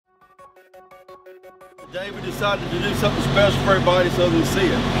Today we decided to do something special for everybody so they can see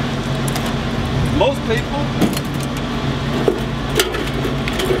it. Most people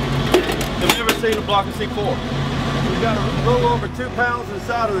have never seen a block of C-4. We've got a little over 2 pounds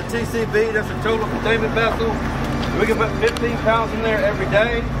inside of the TCV. That's a Total Containment Vessel. We can put 15 pounds in there every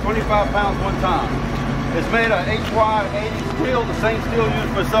day, 25 pounds one time. It's made of HY80 steel, the same steel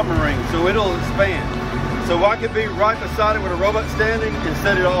used for submarines, so it'll expand. So I could be right beside it with a robot standing and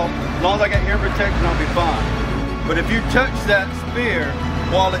set it off. As long as I got ear protection, I'll be fine. But if you touch that spear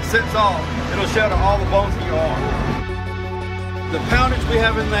while it sets off, it'll shatter all the bones in your arm. The poundage we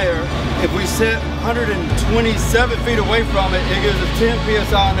have in there, if we sit 127 feet away from it, it gives us 10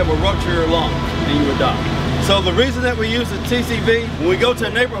 PSI and it will rupture your lungs and you would die. So the reason that we use the TCV, when we go to a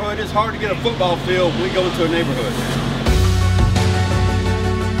neighborhood, it's hard to get a football field when we go into a neighborhood.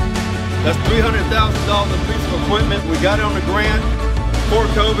 That's $300,000 a piece of equipment. We got it on a grant. Before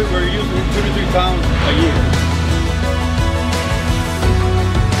COVID, we were using it 2 to 3 times a year.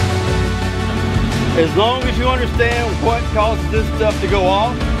 As long as you understand what causes this stuff to go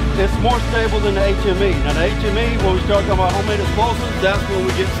off, it's more stable than the HME. Now the HME, when we start talking about homemade explosives, that's when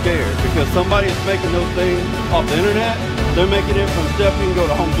we get scared because somebody is making those things off the internet. They're making it from stuff you can go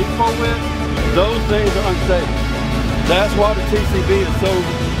to Home Depot with. Those things are unsafe. That's why the TCV is so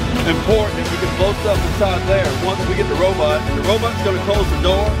important. If we can blow stuff inside there, once we get the robot's going to close the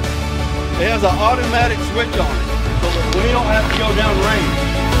door. It has an automatic switch on it, so that we don't have to go down range.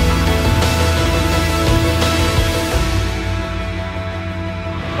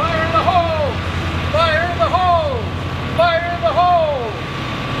 Fire in the hole! Fire in the hole! Fire in the hole!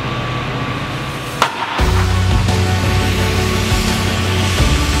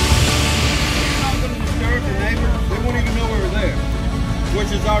 We're not going to disturb the neighbors. They won't even know we were there,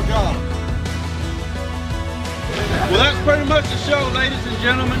 which is our job. Well, that's pretty much the show, ladies and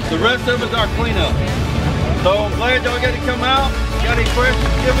gentlemen. The rest of it is our cleanup. So I'm glad y'all got to come out. Got any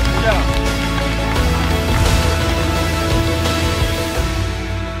questions, give us a shout.